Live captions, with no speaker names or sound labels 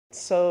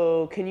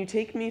So, can you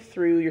take me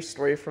through your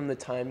story from the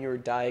time you were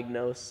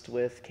diagnosed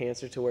with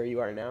cancer to where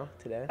you are now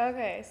today?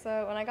 Okay,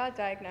 so when I got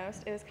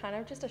diagnosed, it was kind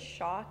of just a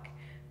shock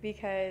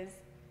because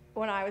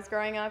when I was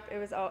growing up,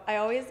 I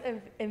always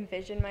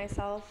envisioned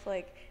myself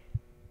like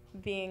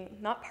being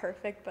not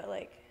perfect, but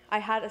like I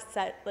had a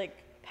set like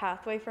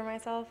pathway for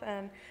myself,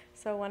 and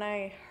so when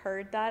I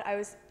heard that, I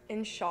was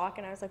in shock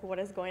and I was like, what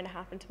is going to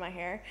happen to my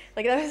hair?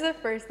 Like that was the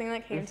first thing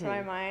that came to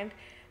my mind.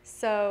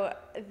 So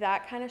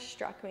that kind of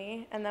struck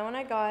me, and then when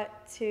I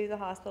got to the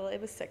hospital, it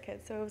was sick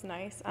kids, so it was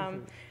nice.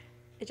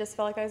 It just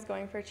felt like I was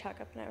going for a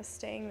checkup and I was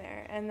staying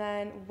there. And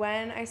then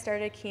when I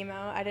started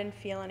chemo, I didn't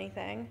feel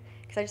anything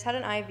because I just had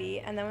an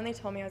IV. And then when they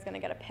told me I was going to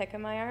get a pick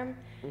in my arm,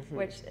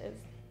 which is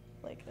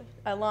like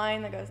a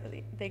line that goes,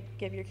 they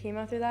give your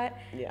chemo through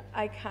that, Yeah.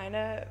 I kind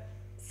of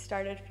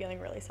started feeling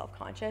really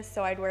self-conscious.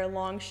 So I'd wear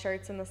long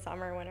shirts in the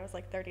summer when it was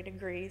like 30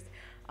 degrees.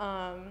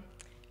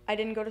 I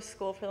didn't go to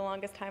school for the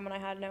longest time when I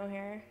had no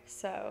hair.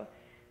 So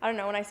I don't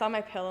know, when I saw my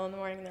pillow in the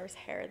morning and there was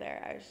hair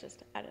there,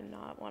 I did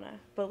not want to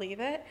believe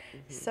it.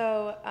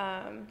 So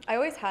I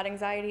always had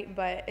anxiety,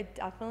 but it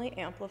definitely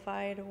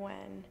amplified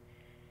when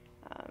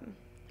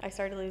I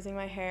started losing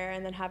my hair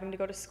and then having to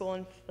go to school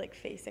and like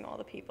facing all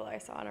the people I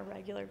saw on a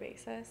regular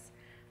basis.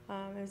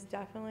 It was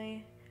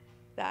definitely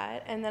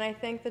that. And then I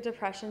think the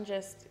depression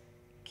just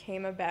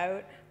came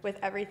about with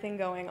everything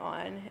going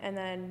on and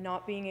then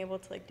not being able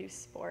to like do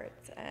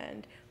sports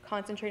and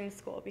concentrate in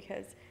school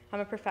because I'm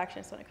a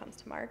perfectionist when it comes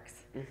to marks.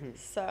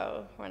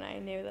 So when I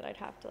knew that I'd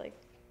have to like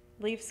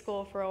leave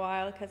school for a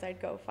while because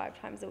I'd go 5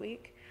 times a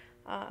week,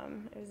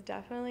 it was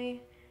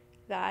definitely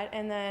that.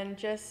 And then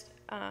just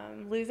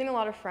losing a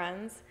lot of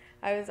friends.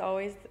 I was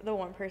always the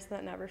one person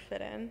that never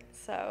fit in.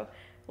 So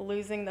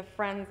losing the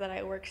friends that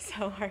I worked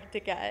so hard to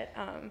get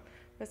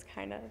was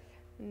kind of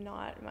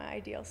not my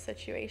ideal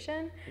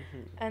situation.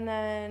 And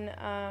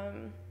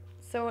then,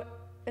 so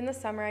in the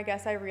summer, I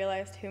guess I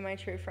realized who my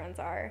true friends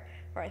are,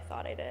 or I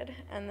thought I did.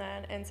 And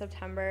then in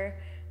September,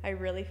 I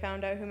really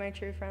found out who my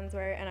true friends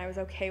were, and I was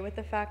okay with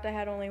the fact I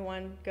had only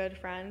one good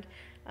friend.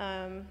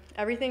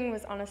 Everything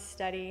was on a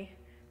steady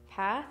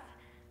path.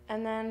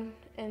 And then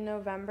in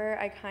November,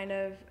 I kind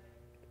of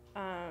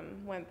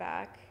went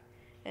back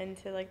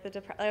into like the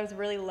depression. I was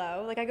really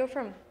low. Like I go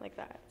from like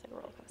that, it's like a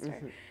roller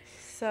coaster.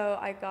 So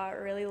I got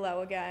really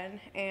low again,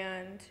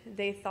 and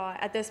they thought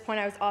at this point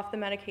I was off the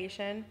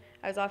medication.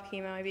 I was off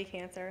chemo, I beat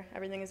cancer,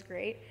 everything is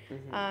great.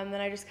 Then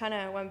I just kind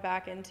of went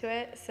back into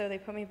it, so they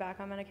put me back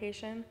on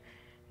medication.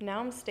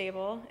 Now I'm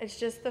stable. It's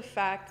just the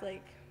fact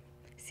like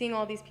seeing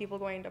all these people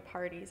going to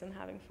parties and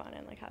having fun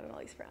and like having all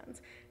these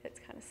friends, it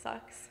kind of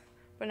sucks.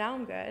 But now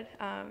I'm good.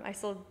 I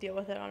still deal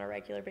with it on a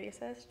regular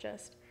basis,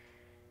 just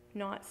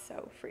not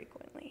so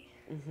frequently.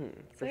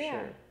 For So, yeah.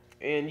 sure.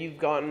 And you've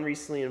gotten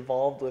recently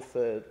involved with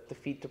the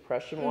Defeat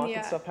Depression Walk and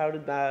Yeah. stuff. How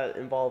did that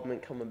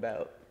involvement come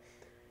about?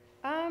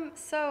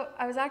 So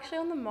I was actually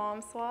on the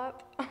mom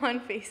swap on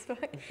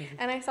Facebook,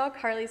 and I saw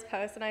Carly's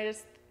post, and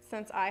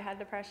since I had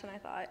depression, I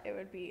thought it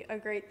would be a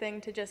great thing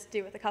to just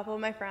do with a couple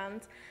of my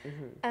friends.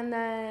 And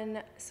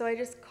then, so I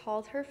just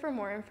called her for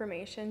more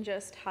information,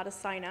 just how to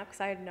sign up,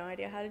 because I had no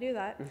idea how to do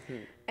that.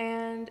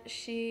 And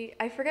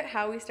I forget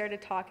how we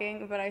started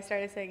talking, but I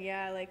started saying,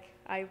 yeah, like,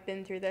 I've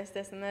been through this,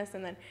 this, and this.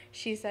 And then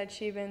she said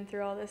she'd been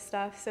through all this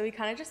stuff. So we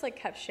kind of just, like,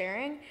 kept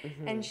sharing.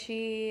 And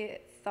she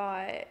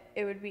thought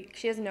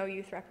she has no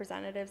youth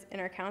representatives in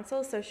our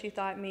council, so she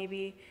thought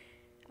maybe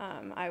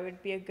I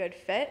would be a good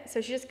fit.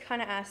 So she just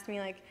kind of asked me,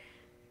 like,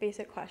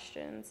 basic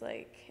questions,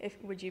 like,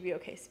 would you be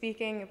okay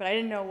speaking? But I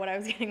didn't know what I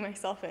was getting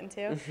myself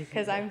into,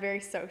 because I'm very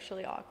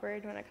socially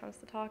awkward when it comes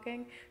to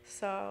talking.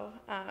 So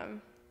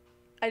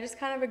I just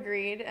kind of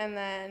agreed, and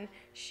then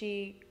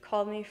she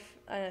called me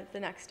the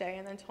next day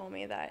and then told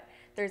me that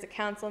there's a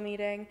council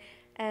meeting,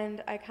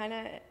 and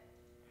I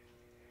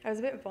was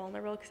a bit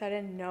vulnerable because I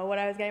didn't know what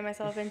I was getting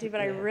myself into,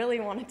 but I really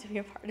wanted to be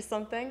a part of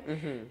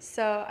something.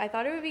 So I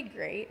thought it would be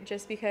great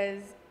just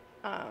because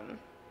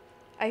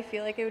I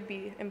feel like it would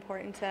be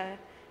important to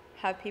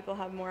have people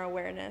have more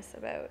awareness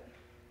about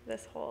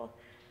this whole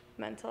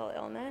mental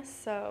illness.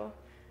 So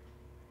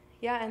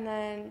yeah, and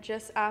then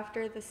just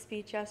after the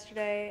speech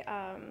yesterday,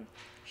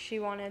 she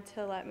wanted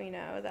to let me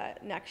know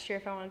that next year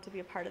if I wanted to be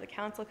a part of the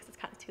council, because it's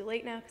kind of too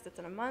late now because it's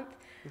in a month,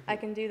 I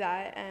can do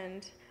that.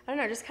 And I don't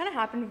know, it just kind of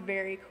happened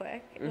very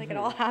quick. Like it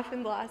all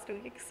happened last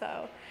week.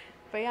 So,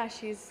 but yeah,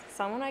 she's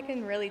someone I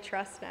can really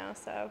trust now.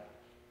 So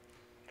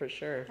For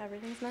sure.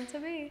 everything's meant to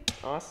be.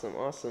 Awesome,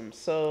 awesome.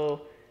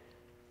 So,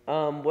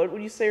 what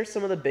would you say are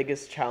some of the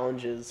biggest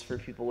challenges for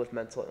people with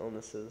mental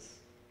illnesses?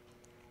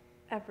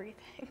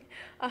 Everything.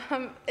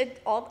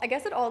 I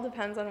guess it all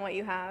depends on what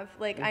you have.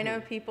 Like I know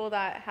people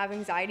that have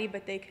anxiety,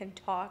 but they can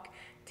talk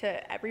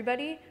to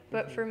everybody.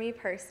 But for me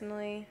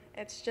personally,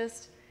 it's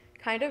just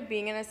kind of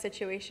being in a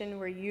situation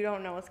where you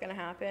don't know what's going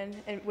to happen,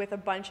 and with a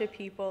bunch of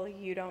people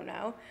you don't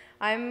know.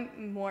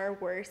 I'm more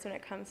worse when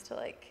it comes to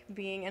like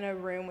being in a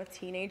room with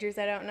teenagers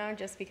I don't know,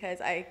 just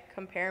because I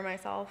compare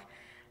myself.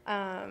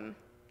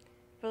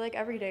 But like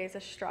every day is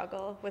a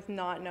struggle with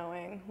not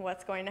knowing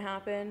what's going to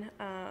happen.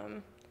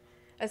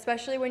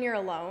 especially when you're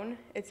alone,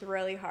 it's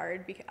really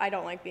hard because I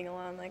don't like being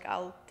alone. Like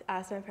I'll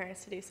ask my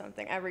parents to do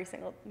something every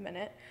single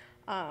minute.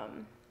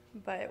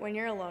 But when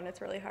you're alone,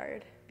 it's really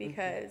hard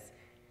because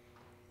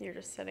you're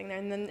just sitting there,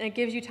 and then it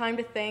gives you time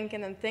to think,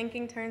 and then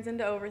thinking turns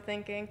into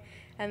overthinking,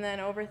 and then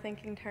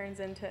overthinking turns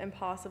into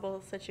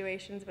impossible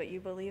situations, but you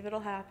believe it'll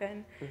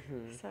happen.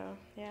 So,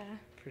 yeah.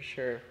 For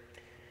sure.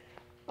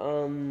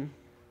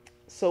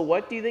 So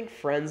what do you think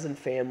friends and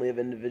family of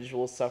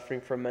individuals suffering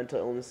from mental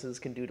illnesses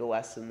can do to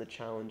lessen the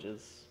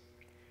challenges?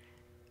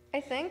 I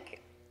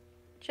think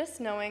just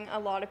knowing a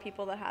lot of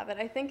people that have it.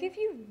 I think if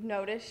you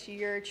notice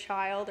your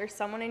child or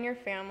someone in your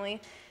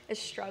family is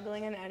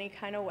struggling in any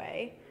kind of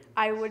way,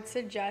 I would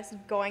suggest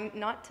going,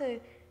 not to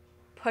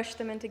push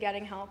them into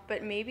getting help,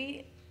 but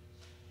maybe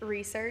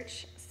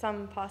research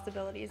some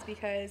possibilities,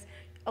 because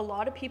a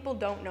lot of people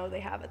don't know they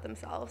have it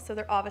themselves, so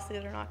they're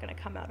not going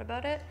to come out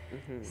about it.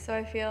 So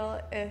I feel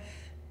if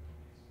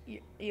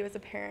you as a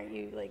parent,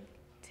 you like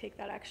take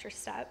that extra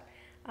step,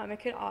 it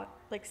could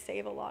like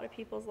save a lot of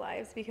people's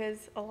lives,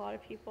 because a lot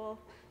of people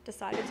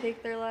decide to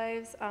take their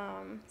lives.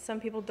 Some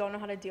people don't know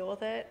how to deal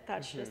with it.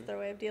 That's just their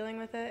way of dealing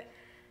with it.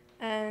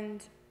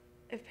 And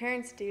if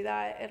parents do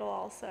that, it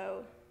will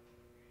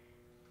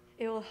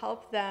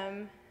help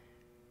them.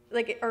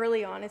 Like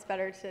early on, it's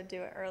better to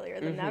do it earlier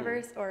than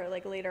never, or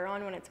like later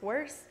on when it's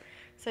worse.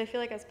 So I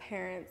feel like as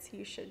parents,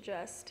 you should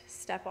just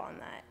step on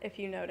that if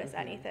you notice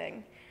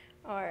anything.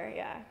 Or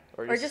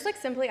just like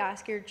simply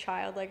ask your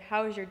child, like,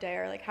 how is your day?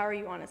 Or like, how are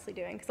you honestly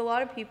doing? Because a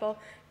lot of people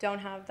don't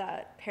have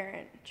that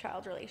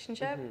parent-child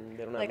relationship. They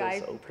don't have like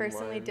those I open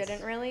personally lines.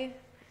 didn't really.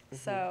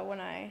 So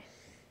when I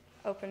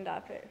opened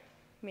up,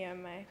 me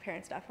and my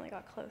parents definitely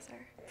got closer.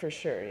 For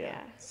sure, yeah.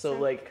 Yeah, So so-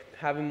 like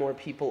having more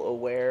people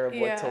aware of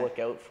what to Yeah. look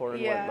out for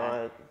and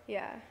whatnot.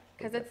 Yeah,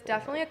 because it's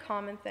definitely a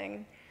common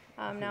thing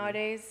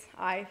nowadays.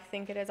 I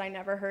think it is. I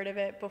never heard of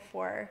it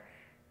before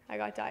I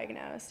got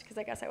diagnosed, because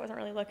I guess I wasn't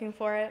really looking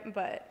for it.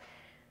 But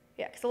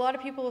yeah, because a lot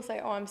of people will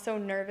say, oh, I'm so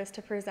nervous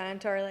to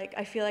present, or like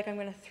I feel like I'm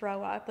going to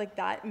throw up. Like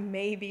that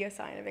may be a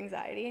sign of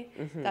anxiety.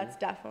 That's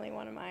definitely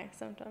one of my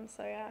symptoms.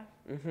 So yeah.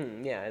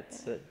 Yeah,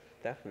 it's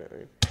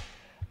definitely.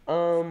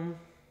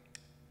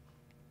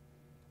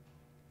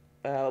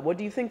 What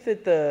do you think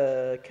that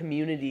the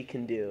community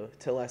can do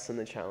to lessen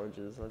the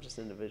challenges, not just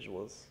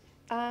individuals?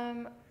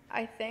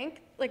 I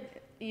think,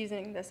 like,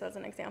 using this as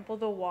an example,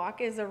 the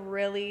walk is a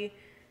really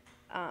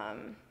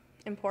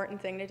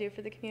important thing to do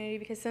for the community,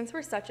 because since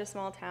we're such a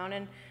small town,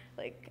 and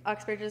like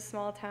Uxbridge is a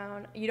small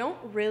town, you don't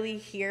really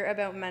hear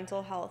about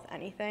mental health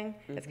anything.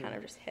 It's kind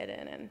of just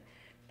hidden and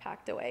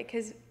packed away.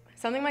 Because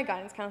something my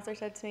guidance counselor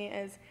said to me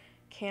is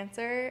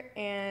cancer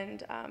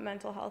and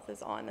mental health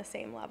is on the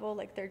same level.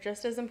 Like they're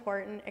just as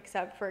important,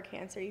 except for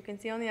cancer you can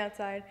see on the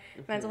outside,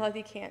 mental health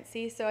you can't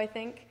see. So I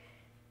think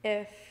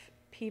if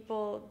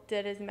people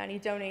did as many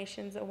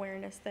donations,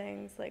 awareness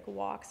things like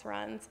walks,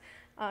 runs,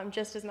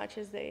 just as much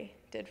as they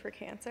did for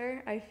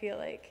cancer, I feel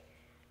like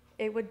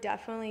it would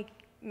definitely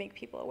make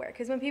people aware.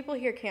 Because when people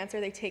hear cancer,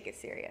 they take it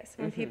serious.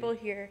 When people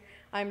hear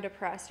I'm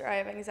depressed or I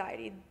have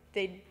anxiety,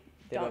 they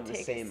don't have the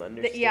take same it.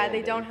 understanding. Yeah,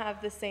 they don't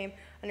have the same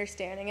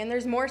understanding. And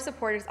there's more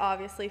supporters,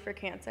 obviously, for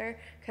cancer,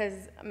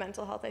 because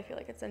mental health, I feel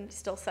like it's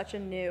still such a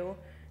new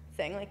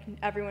thing. Like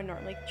everyone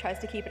normally tries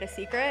to keep it a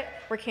secret,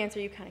 where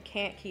cancer you kind of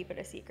can't keep it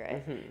a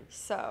secret.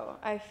 So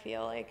I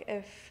feel like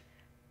if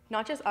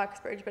not just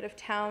Uxbridge, but if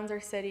towns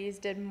or cities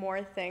did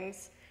more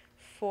things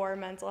for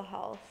mental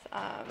health,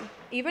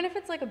 even if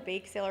it's like a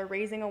bake sale or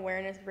raising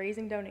awareness,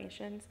 raising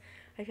donations,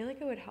 I feel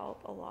like it would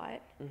help a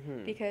lot,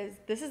 because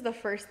this is the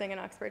first thing in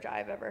Uxbridge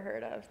I've ever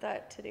heard of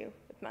that to do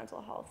with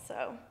mental health.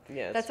 So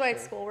Yeah, that's why at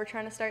school we're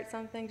trying to start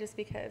something, just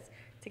because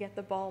to get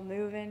the ball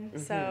moving.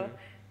 So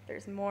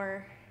there's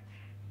more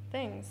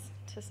things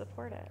to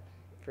support it.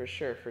 For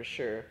sure, for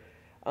sure.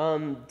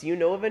 Do you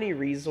know of any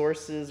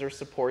resources or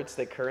supports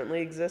that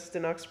currently exist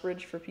in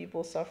Uxbridge for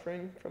people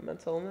suffering from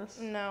mental illness?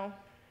 No.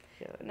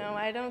 Yeah, No,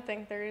 I don't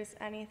think there's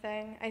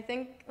anything. I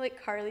think,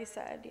 like Carly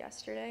said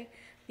yesterday,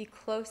 the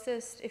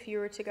closest, if you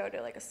were to go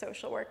to like a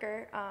social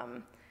worker,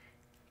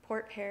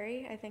 Port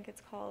Perry, I think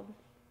it's called,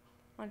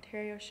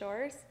 Ontario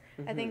Shores.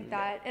 I think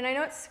that, and I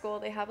know at school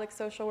they have like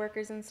social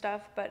workers and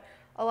stuff, but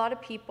a lot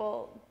of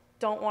people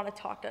don't want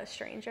to talk to a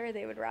stranger.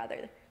 They would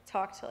rather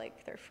talk to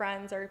like their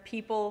friends or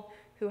people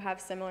who have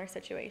similar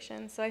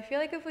situations. So I feel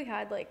like if we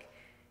had like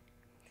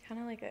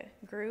kind of like a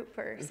group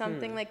or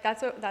something, like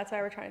that's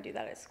why we're trying to do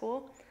that at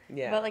school.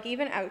 Yeah. But like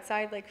even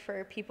outside, like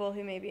for people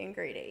who may be in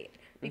grade 8,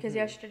 because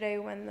yesterday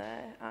when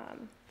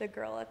the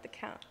girl at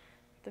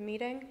the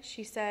meeting,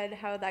 she said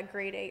how that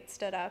grade 8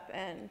 stood up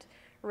and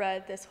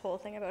read this whole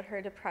thing about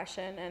her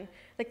depression, and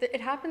like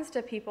it happens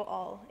to people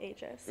all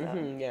ages. So.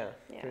 Yeah,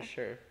 Yeah. for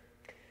sure.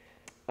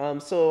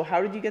 So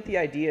how did you get the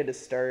idea to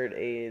start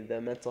the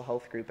mental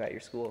health group at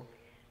your school?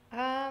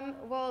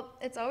 Well,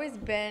 it's always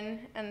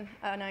been an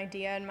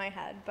idea in my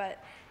head,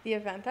 but the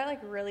event that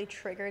like really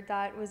triggered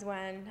that was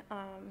when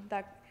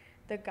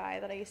the guy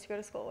that I used to go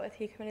to school with,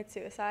 he committed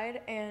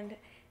suicide, and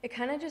it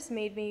kind of just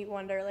made me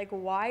wonder, like,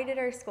 why did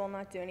our school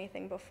not do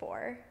anything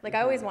before? Like,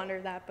 I always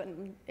wondered that, but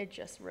it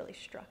just really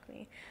struck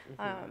me.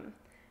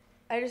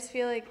 I just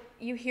feel like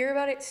you hear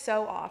about it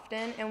so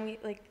often, and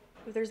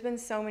there's been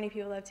so many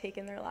people that have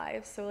taken their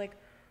lives. So, like,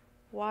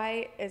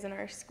 why isn't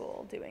our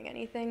school doing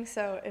anything?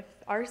 So if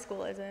our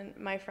school isn't,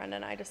 my friend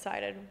and I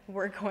decided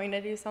we're going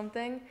to do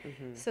something.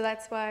 So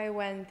that's why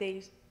when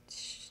they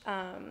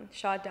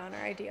shot down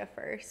our idea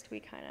first, we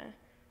kind of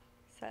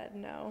said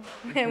no.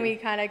 And we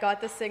kind of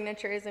got the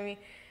signatures, and we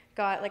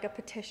got like a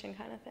petition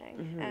kind of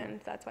thing.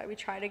 And that's why we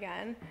tried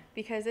again,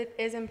 because it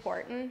is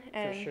important,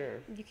 and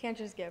you can't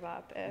just give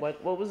up.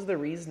 What was the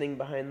reasoning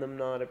behind them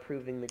not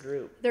approving the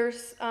group?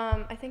 There's,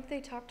 I think they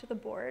talked to the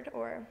board,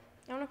 or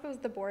I don't know if it was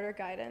the board or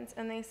guidance,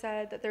 and they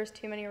said that there's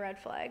too many red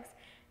flags,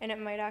 and it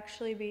might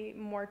actually be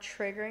more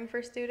triggering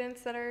for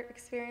students that are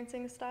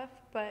experiencing stuff.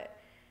 But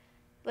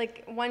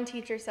like, one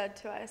teacher said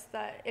to us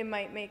that it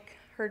might make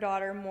her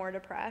daughter more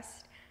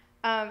depressed.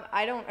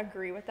 I don't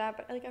agree with that,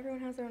 but like,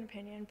 everyone has their own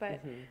opinion, but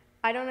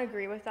I don't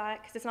agree with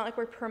that, because it's not like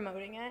we're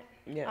promoting it.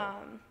 Yeah.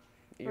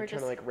 You're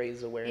trying to like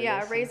raise awareness.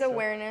 Yeah, raise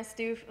awareness,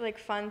 do like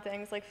fun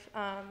things like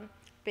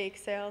bake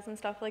sales and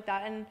stuff like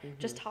that, and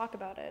just talk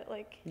about it.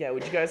 Like, yeah,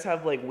 would you guys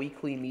have like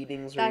weekly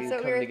meetings where you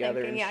come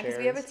together and share? Yeah, because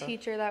we have a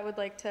teacher that would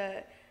like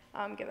to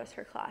give us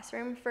her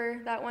classroom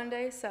for that one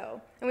day.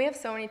 So, and we have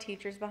so many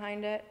teachers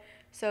behind it,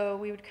 so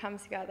we would come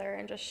together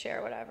and just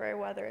share whatever,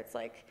 whether it's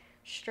like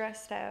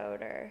stressed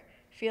out or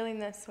feeling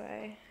this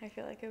way. I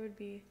feel like it would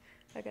be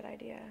a good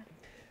idea.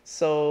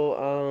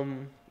 So,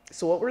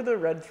 so what were the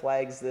red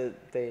flags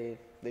that they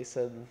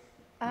said?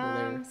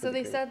 So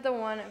they said the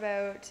one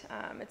about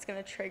it's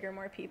going to trigger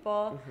more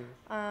people.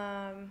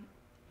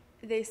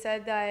 They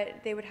said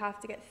that they would have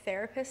to get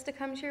therapists to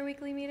come to your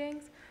weekly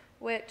meetings,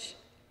 which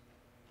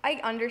I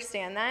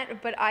understand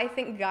that, but I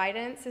think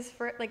guidance is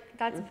for, like,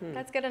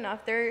 that's good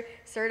enough. They're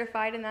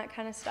certified in that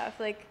kind of stuff.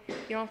 Like, you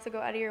don't have to go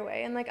out of your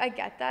way. And like, I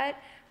get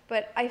that,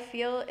 but I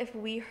feel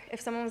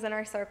if someone was in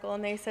our circle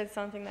and they said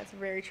something that's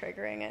very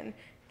triggering and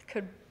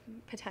could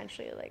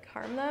potentially like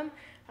harm them,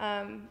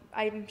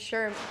 I'm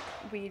sure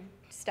we'd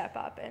step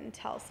up and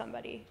tell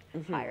somebody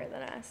higher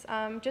than us.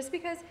 Just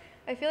because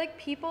I feel like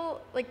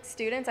people, like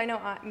students, I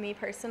know me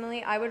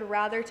personally, I would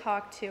rather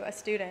talk to a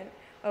student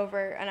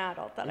over an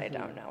adult that I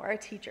don't know, or a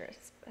teacher,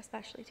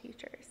 especially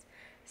teachers.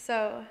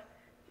 So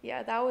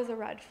yeah, that was a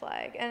red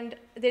flag. And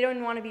they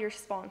don't want to be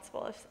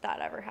responsible if that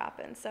ever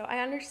happens. So I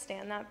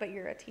understand that, but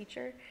you're a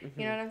teacher.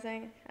 You know what I'm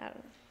saying? I don't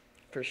know.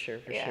 For sure.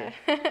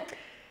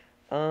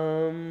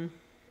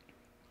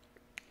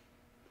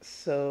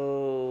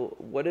 So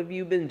what have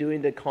you been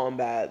doing to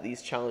combat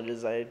these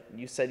challenges?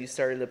 You said you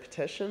started a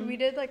petition? We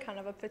did like kind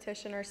of a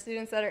petition, or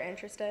students that are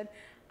interested.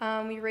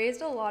 We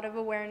raised a lot of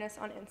awareness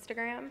on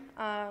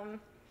Instagram.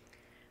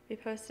 We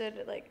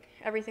posted like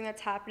everything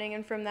that's happening,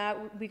 and from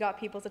that we got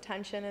people's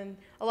attention, and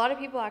a lot of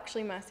people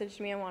actually messaged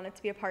me and wanted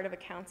to be a part of a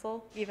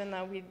council, even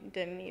though we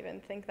didn't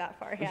even think that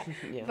far yet.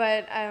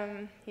 But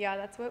yeah,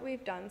 that's what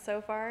we've done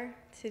so far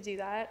to do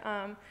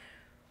that.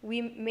 We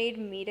made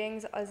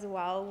meetings as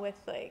well with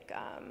like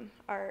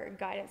our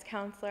guidance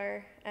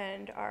counselor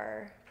and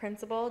our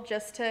principal,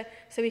 just so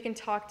we can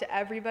talk to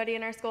everybody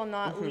in our school,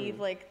 not leave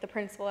like the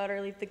principal out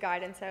or leave the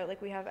guidance out.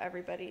 Like, we have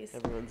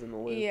everyone's in the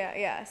loop.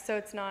 Yeah. So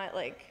it's not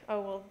like,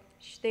 oh well,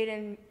 they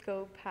didn't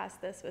go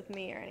past this with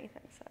me or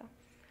anything. So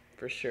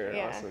for sure.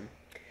 Yeah.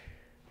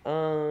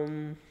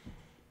 Awesome.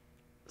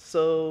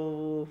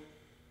 So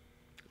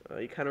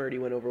you kind of already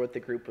went over what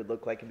the group would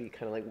look like. It'd be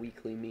kind of like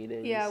weekly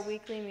meetings. Yeah,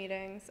 weekly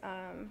meetings.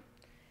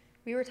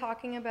 We were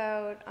talking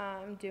about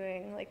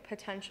doing like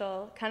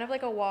potential, kind of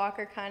like a walk,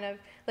 or kind of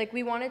like,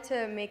 we wanted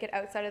to make it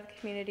outside of the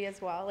community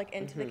as well, like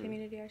into the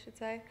community, I should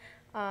say,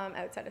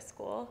 outside of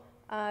school,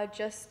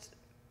 just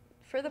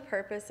for the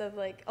purpose of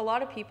like, a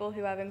lot of people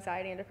who have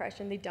anxiety and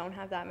depression, they don't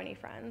have that many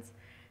friends.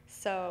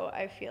 So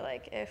I feel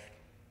like if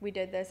we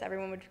did this,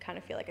 everyone would kind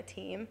of feel like a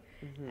team,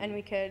 and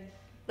we could,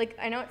 like,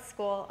 I know at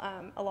school,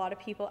 a lot of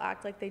people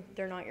act like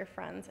they're not your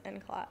friends in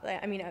class.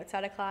 I mean,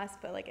 outside of class,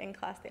 but like in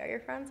class, they are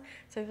your friends.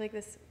 So I feel like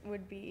this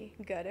would be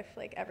good if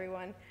like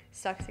everyone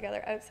stuck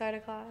together outside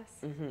of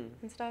class and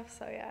stuff.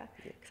 So yeah,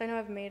 because I know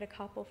I've made a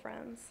couple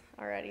friends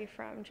already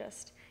from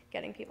just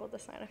getting people to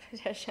sign a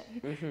petition.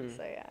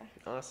 So yeah.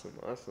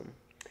 Awesome.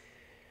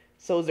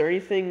 So is there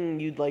anything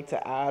you'd like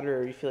to add,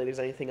 or you feel like there's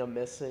anything I'm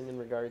missing in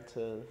regard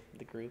to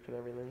the group and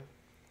everything?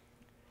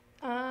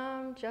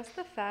 Just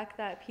the fact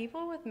that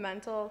people with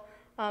mental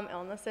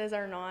illnesses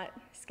are not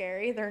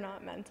scary. They're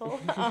not mental.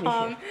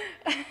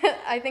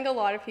 I think a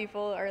lot of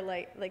people are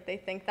like they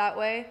think that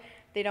way.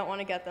 They don't want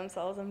to get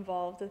themselves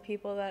involved with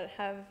people that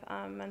have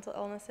mental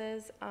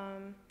illnesses.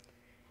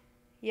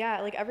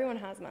 Yeah, like, everyone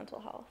has mental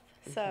health.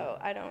 So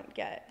I don't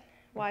get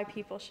why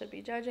people should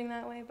be judging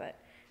that way, but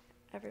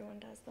everyone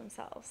does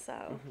themselves.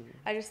 So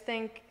I just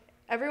think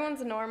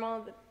everyone's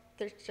normal.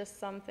 There's just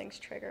some things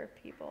trigger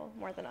people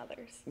more than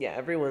others. Yeah,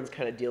 everyone's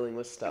kind of dealing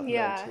with stuff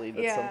mentally,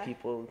 but some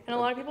people... And a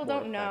lot of people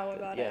don't know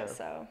about it,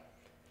 so...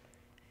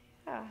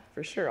 Yeah.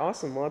 For sure.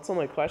 Awesome. Well, that's all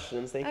my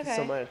questions. Thank you so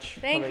Okay. much for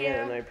Thank coming you.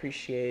 in. I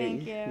appreciate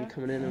Thank you you.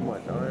 coming in and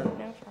whatnot.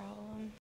 No problem.